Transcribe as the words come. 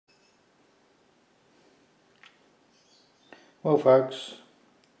Well folks,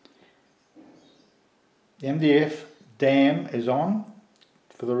 the MDF dam is on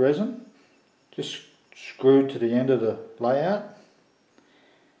for the resin, just screwed to the end of the layout,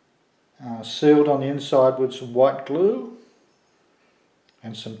 sealed on the inside with some white glue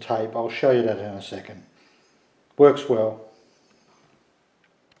and some tape. I'll show you that in a second. Works well.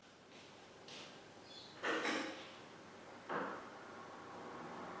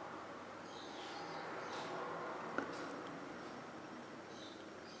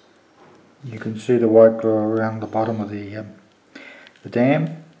 You can see the white glue around the bottom of the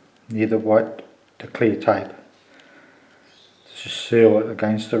dam, near the clear tape. Just seal it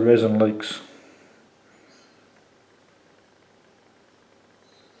against the resin leaks.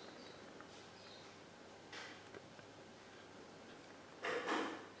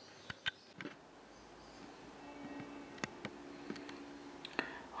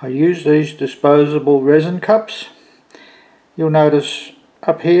 I use these disposable resin cups. You'll notice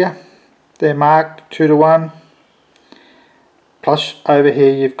up here they're marked 2 to 1, plus over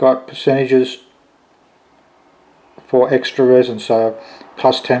here you've got percentages for extra resin, so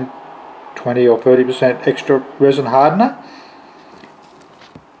plus 10, 20 or 30% extra resin hardener.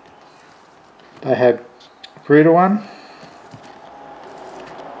 They have 3 to 1,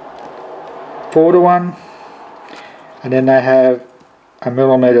 4 to 1, and then they have a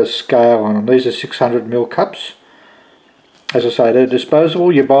millimetre scale on them. These are 600ml cups. As I say, they're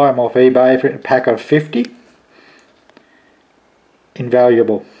disposable. You buy them off eBay for a pack of 50.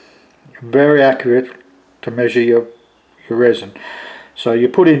 Invaluable. Very accurate to measure your resin. So you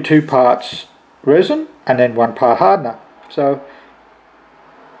put in 2 parts resin and then 1 part hardener. So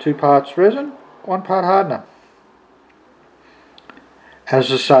 2 parts resin, 1 part hardener.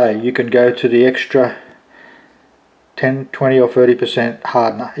 As I say, you can go to the extra 10, 20 or 30%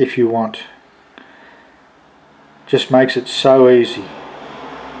 hardener if you want. Just makes it so easy.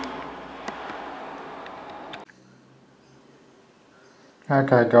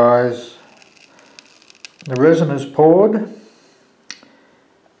 Okay guys, the resin is poured.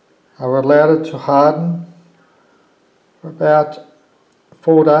 I've allowed it to harden for about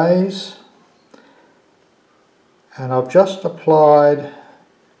 4 days, and I've just applied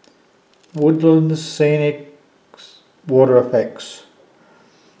Woodland Scenic Water Effects.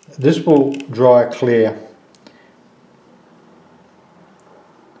 This will dry clear.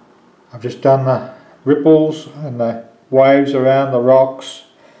 I've just done the ripples and the waves around the rocks.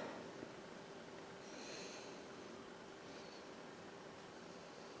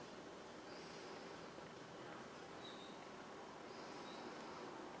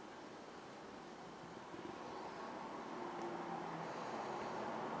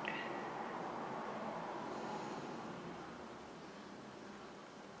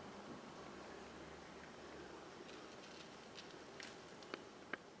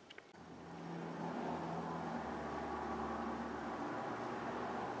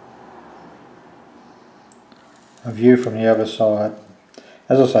 A view from the other side.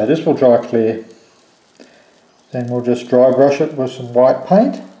 As I say, this will dry clear. Then we'll just dry brush it with some white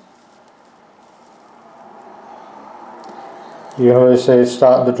paint. You can already see it's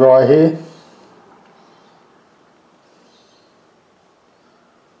starting to dry here.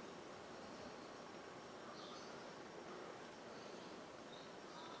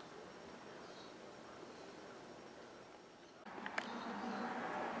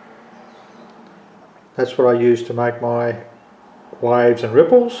 That's what I use to make my waves and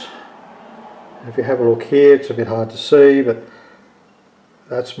ripples. If you have a look here, it's a bit hard to see, but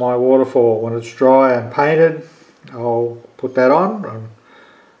that's my waterfall. When it's dry and painted, I'll put that on and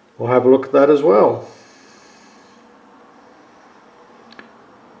we'll have a look at that as well.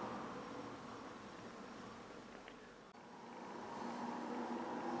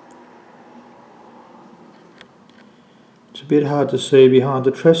 It's a bit hard to see behind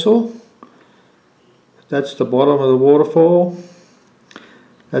the trestle. That's the bottom of the waterfall.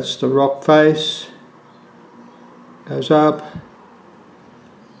 That's the rock face. Goes up.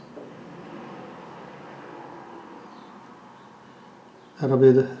 That'll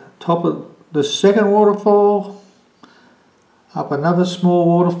be the top of the second waterfall. Up another small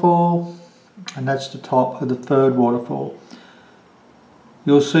waterfall. And that's the top of the third waterfall.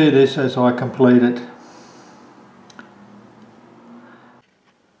 You'll see this as I complete it.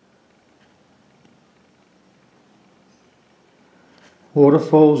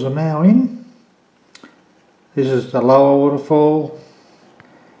 Waterfalls are now in. This is the lower waterfall.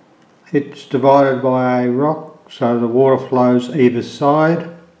 It's divided by a rock, so the water flows either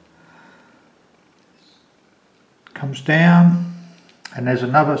side. Comes down, and there's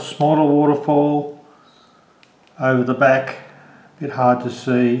another smaller waterfall over the back bit hard to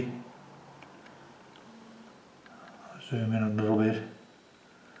see. I'll zoom in a little bit.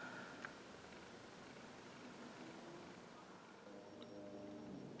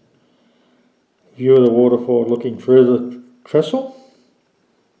 View of the waterfall looking through the trestle.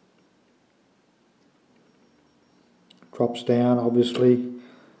 Drops down obviously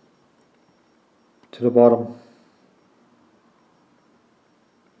to the bottom.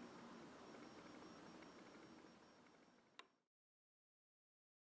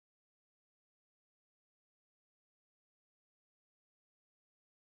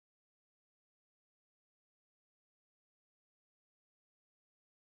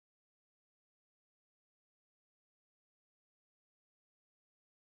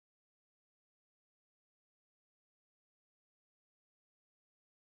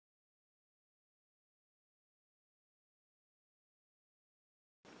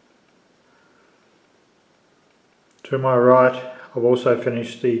 To my right, I've also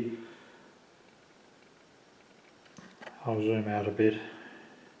finished I'll zoom out a bit.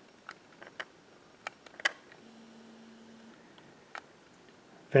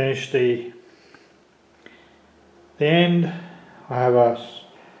 Finished the end. I have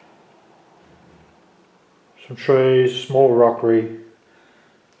some trees, small rockery,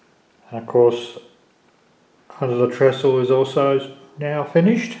 and of course under the trestle is also now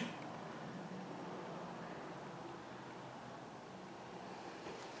finished.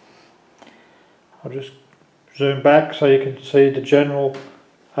 I'll just zoom back so you can see the general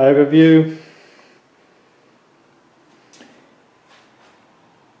overview.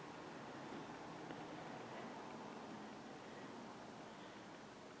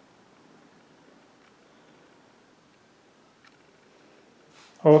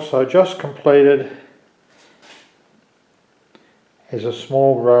 Also just completed is a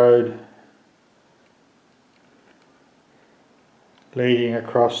small road leading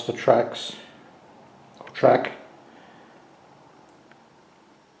across the track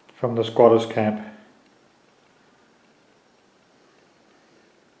from the squatters camp.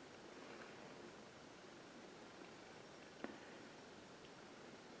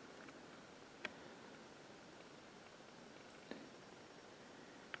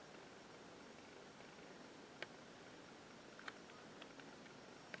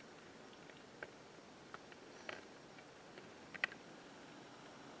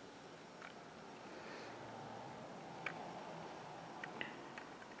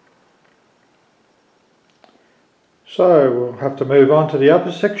 So we'll have to move on to the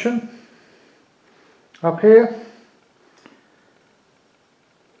upper section up here.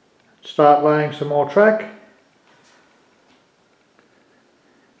 Start laying some more track.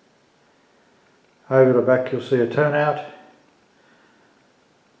 Over the back you'll see a turnout.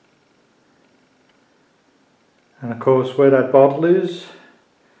 And of course where that bottle is,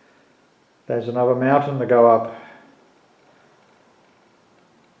 there's another mountain to go up.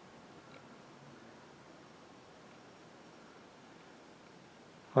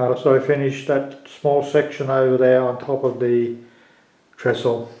 I also finished that small section over there on top of the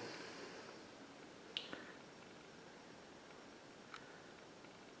trestle.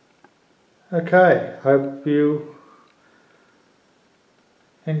 Okay, hope you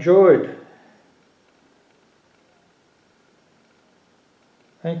enjoyed.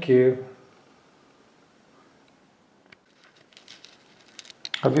 Thank you.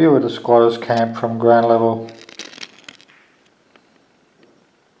 A view of the squatters camp from ground level.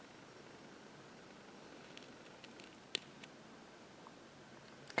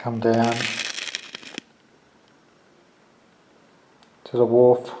 Come down to the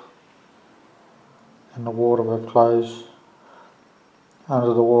wharf and the water will flows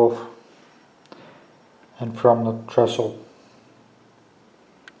under the wharf and from the trestle.